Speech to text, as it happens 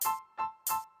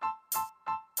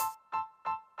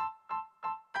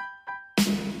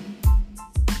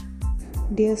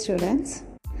Dear students,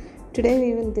 today we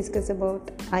will discuss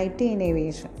about IT in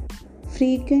aviation.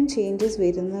 Frequent changes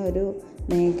വരുന്ന ഒരു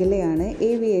മേഖലയാണ്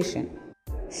aviation.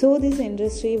 So this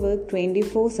industry work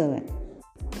 24/7.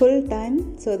 Full time,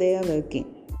 so they are working.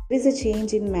 There is a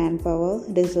change in manpower,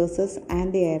 resources and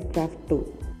the aircraft too.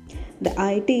 The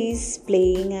IT is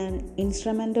playing an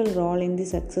instrumental role in the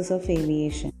success of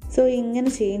aviation. So ഇങ്ങനെ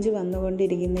change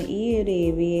വന്നുകൊണ്ടിരിക്കുന്ന ഈ ഒരു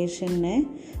ഏവിയേഷനെ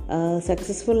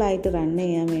successful ആയിട്ട് run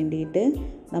ചെയ്യാൻ വേണ്ടിയിട്ട്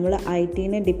നമ്മൾ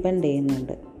IT-നെ depend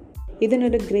ചെയ്യുന്നുണ്ട്.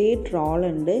 ഇതിനൊരു ഗ്രേറ്റ് റോൾ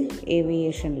ഉണ്ട്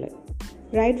ഏവിയേഷനിൽ.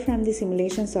 Right from the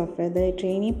simulation software the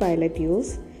trainee pilot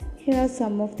use, here are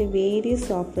some of the various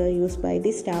software used by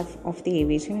the staff of the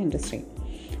aviation industry.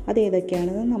 അത്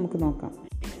ഏതൊക്കെയാണെന്ന് നമുക്ക് നോക്കാം.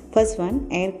 First one,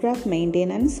 aircraft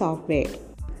maintenance software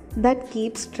that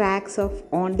keeps tracks of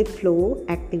on-the-floor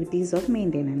activities of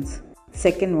maintenance.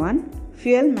 Second one,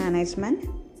 fuel management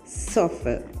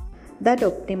software that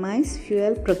optimize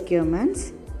fuel procurements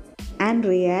and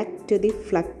react to the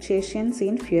fluctuations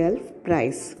in fuel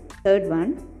price. Third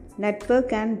one,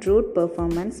 network and route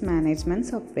performance management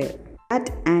software that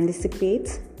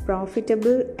anticipates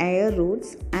profitable air routes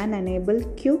and enable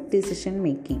quick decision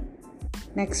making.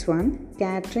 Next one,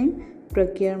 catering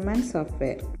procurement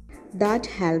software that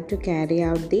help to carry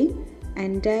out the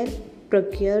entire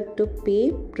procure to pay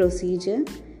procedure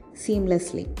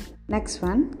seamlessly. Next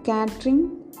one, catering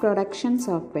production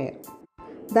software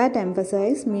that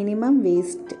emphasize minimum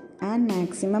waste and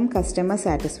maximum customer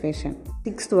satisfaction.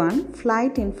 Sixth one,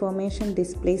 flight information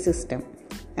display system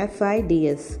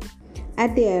FIDS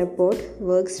at the airport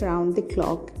works round the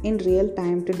clock in real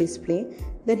time to display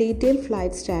the detailed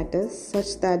flight status such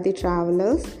that the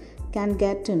travelers can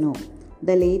get to know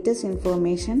the latest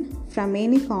information from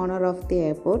any corner of the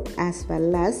airport as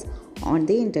well as on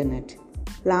the internet.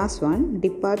 Last one,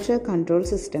 departure control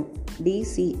system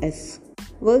DCS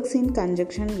works in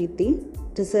conjunction with the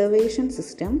reservation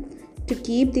system to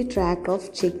keep the track of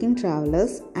checking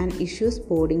travelers and issues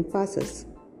boarding passes.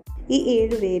 ഈ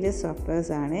 7 various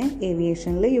softwares ആണ്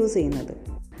ഏവിയേഷനിൽ use ചെയ്യുന്നത്.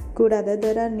 കൂടാതെ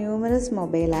there are numerous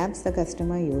mobile apps the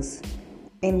customer use.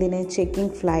 എന്തിന്?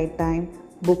 Checking flight time,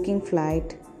 booking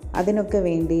flight, അതിനൊക്കെ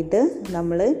വേണ്ടിയിട്ട്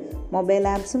നമ്മൾ mobile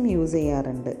ആപ്സും use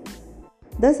ചെയ്യാറുണ്ട്.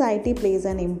 Thus IT plays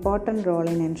an important role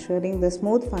in ensuring the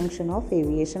smooth function of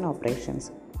aviation operations.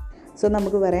 So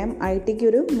നമുക്ക് പറയാം IT-ക്ക്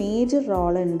ഒരു മേജർ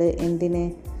റോൾ ഉണ്ട്. എന്തിന്?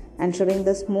 Ensuring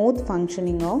the smooth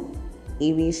functioning of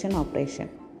aviation operation.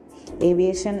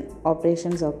 Aviation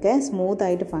operations ഒക്കെ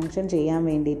സ്മൂത്തായിട്ട് ഫങ്ഷൻ ചെയ്യാൻ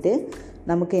വേണ്ടിയിട്ട്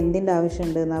നമുക്ക് എന്തിൻ്റെ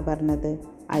ആവശ്യമുണ്ട് എന്നാണ് പറഞ്ഞത്?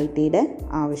 IT-യുടെ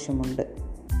ആവശ്യമുണ്ട്.